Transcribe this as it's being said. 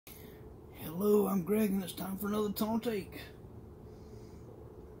Hello, I'm Greg, and it's time for another Tunnell Take.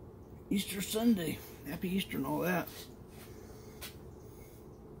 Easter Sunday. Happy Easter and all that.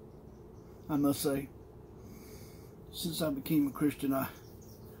 I must say, since I became a Christian, I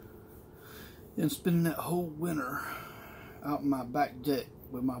been spending that whole winter out in my back deck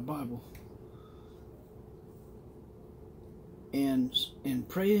with my Bible and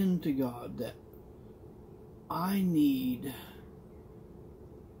praying to God that I need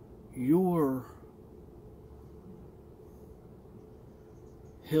your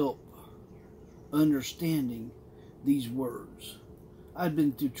help understanding these words. I've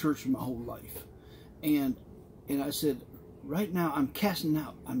been through church my whole life, and I said, right now I'm casting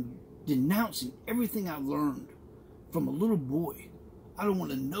out, I'm denouncing everything I've learned from a little boy. I don't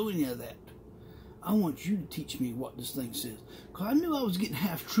want to know any of that. I want you to teach me what this thing says, because I knew I was getting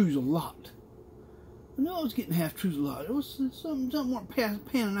half-truths a lot. I knew I was getting half-truths a lot. It was something weren't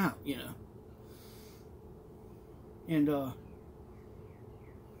panning out, you know.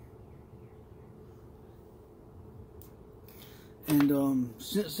 And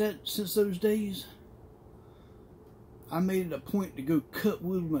since those days, I made it a point to go cut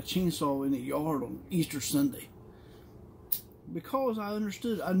wood with my chainsaw in the yard on Easter Sunday, because I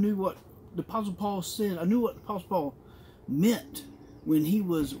understood. I knew what the Apostle Paul said. I knew what the Apostle Paul meant when he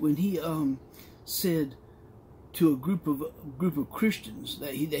said to a group of Christians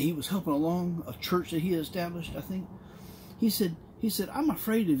that he was helping along, a church that he had established. I think he said, I'm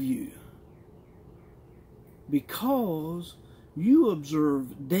afraid of you because you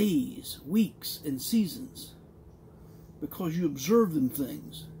observe days, weeks, and seasons, because you observe them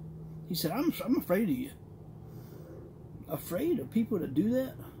things. He said, I'm afraid of you. Afraid of people that do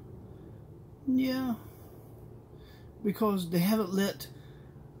that? Yeah. Because they haven't let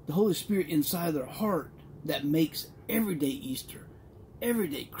the Holy Spirit inside their heart that makes every day Easter, every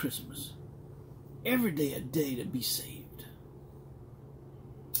day Christmas, every day a day to be saved.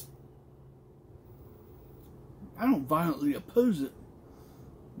 I don't violently oppose it,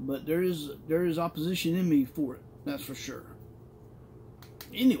 but there is opposition in me for it, that's for sure.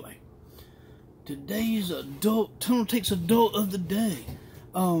 Anyway, today's Tunnell Takes Adult of the Day.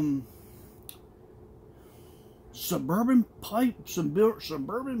 Suburban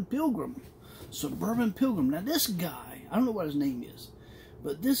Pilgrim. Now this guy, I don't know what his name is,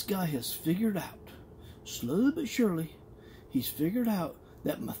 but this guy has figured out, slowly but surely, he's figured out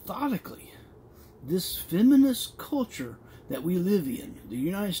that methodically, this feminist culture that we live in, the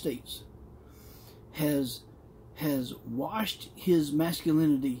United States, has washed his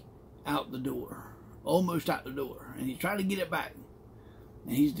masculinity out the door, almost out the door, and he's trying to get it back,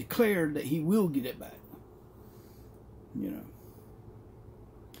 and he's declared that he will get it back. You know,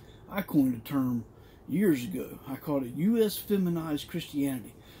 I coined a term years ago. I called it U.S. feminized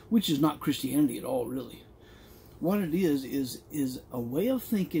Christianity, which is not Christianity at all, really. What it is a way of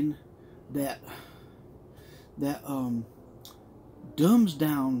thinking that dumbs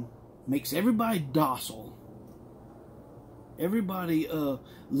down, makes everybody docile, everybody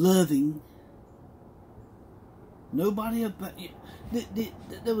loving. Nobody about you.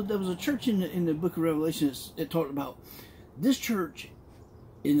 There was a church in the book of Revelation that talked about this church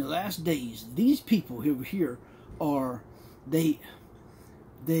in the last days. These people over here are they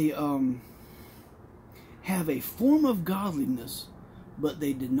have a form of godliness, but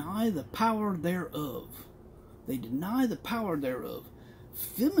they deny the power thereof. They deny the power thereof.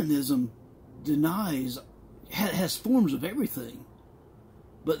 Feminism has forms of everything,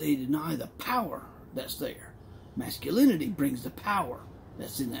 but they deny the power that's there. Masculinity brings the power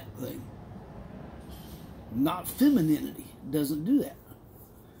that's in that thing. Not femininity. Doesn't do that.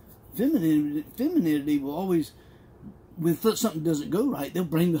 Femininity will always, when something doesn't go right, they'll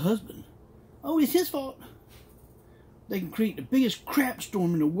blame the husband. Oh, it's his fault. They can create the biggest crap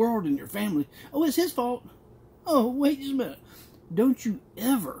storm in the world in your family. Oh, it's his fault. Oh, wait just a minute. Don't you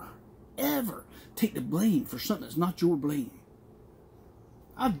ever take the blame for something that's not your blame.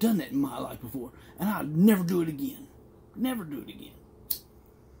 I've done that in my life before, and I'll never do it again. Never do it again.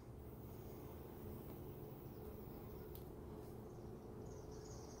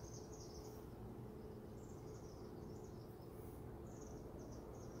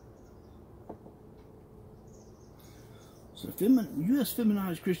 So U.S.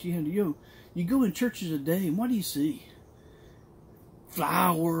 feminized Christianity, you go in churches today, and what do you see?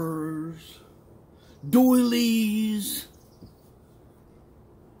 Flowers, doilies,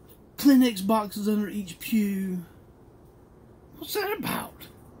 Kleenex boxes under each pew. What's that about?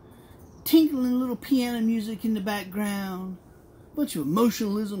 Tinkling little piano music in the background. Bunch of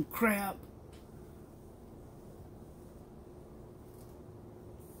emotionalism crap.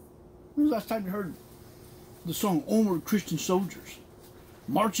 When was the last time you heard the song Onward Christian Soldiers?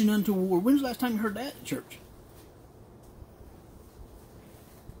 Marching unto war. When was the last time you heard that at church?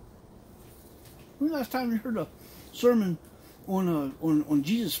 When was the last time you heard a sermon on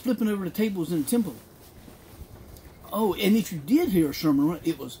Jesus flipping over the tables in the temple? Oh, and if you did hear a sermon,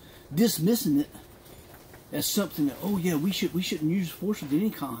 it was dismissing it as something that, oh yeah, we shouldn't use force of any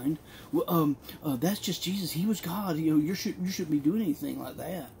kind. Well, that's just Jesus. He was God. You know, you shouldn't be doing anything like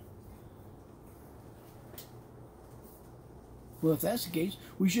that. Well, if that's the case,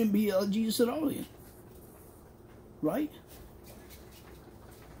 we shouldn't be Jesus at all then, right?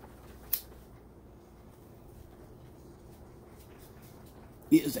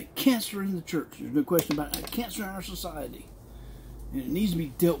 It is a cancer in the church. There's no question about it. A cancer in our society. And it needs to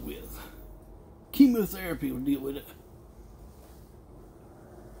be dealt with. Chemotherapy will deal with it.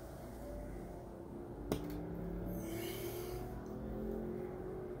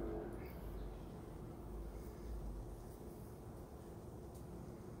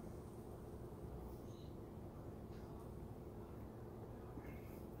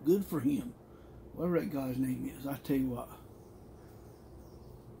 Good for him. Whatever that guy's name is, I tell you what.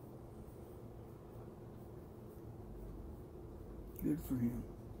 Good for him.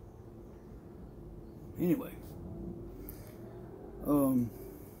 Anyway.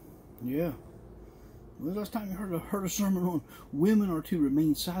 Yeah. When was the last time you heard a sermon on women are to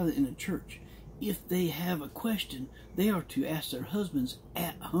remain silent in the church? If they have a question, they are to ask their husbands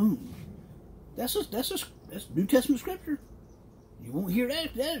at home. That's New Testament scripture. You won't hear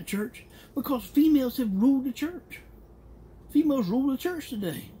that at church because females have ruled the church. Females rule the church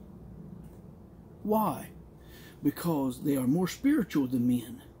today. Why? Because they are more spiritual than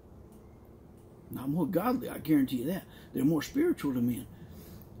men. Not more godly, I guarantee you that. They're more spiritual than men.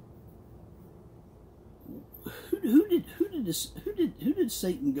 Who did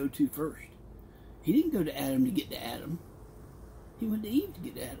Satan go to first? He didn't go to Adam to get to Adam. He went to Eve to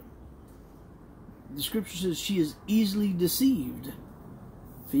get to Adam. The scripture says she is easily deceived.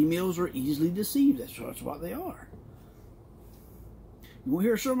 Females are easily deceived. That's what they are. You won't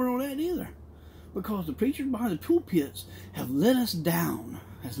hear a sermon on that either. Because the preachers behind the pulpits have let us down,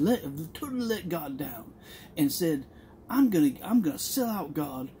 have totally let God down, and said, "I'm gonna sell out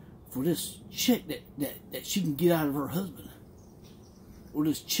God for this check that she can get out of her husband, or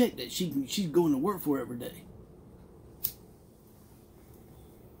this check that she's going to work for every day."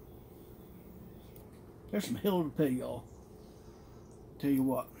 There's some hell to pay, y'all. Tell you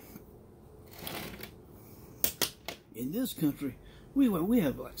what, in this country, we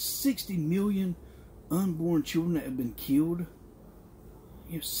have like 60 million unborn children that have been killed.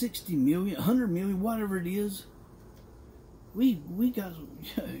 You know, 60 million, 100 million, whatever it is. We got,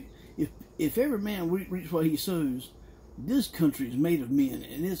 if every man reaps what he sows, this country is made of men,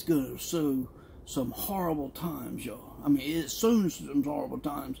 and it's going to sow some horrible times, y'all. I mean, it's sown some horrible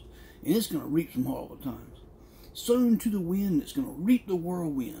times, and it's going to reap some horrible times. Sown to the wind, it's going to reap the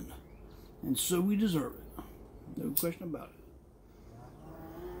whirlwind. And so we deserve it. No question about it.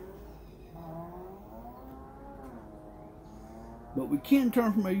 But we can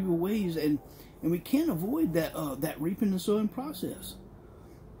turn from our evil ways, and we can't avoid that reaping and sowing process.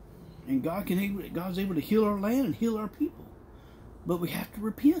 And God's able to heal our land and heal our people. But we have to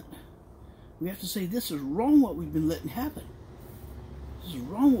repent. We have to say, this is wrong what we've been letting happen. This is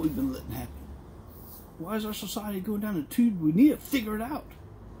wrong what we've been letting happen. Why is our society going down the tube? We need to figure it out,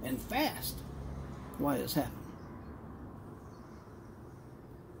 and fast, why it's happening.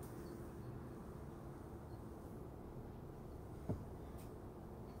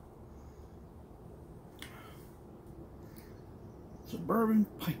 Suburban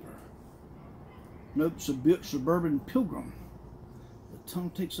Piper. Nope, Suburban Pilgrim. The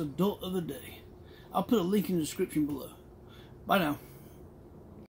Tunnell Takes Adult of the Day. I'll put a link in the description below. Bye now.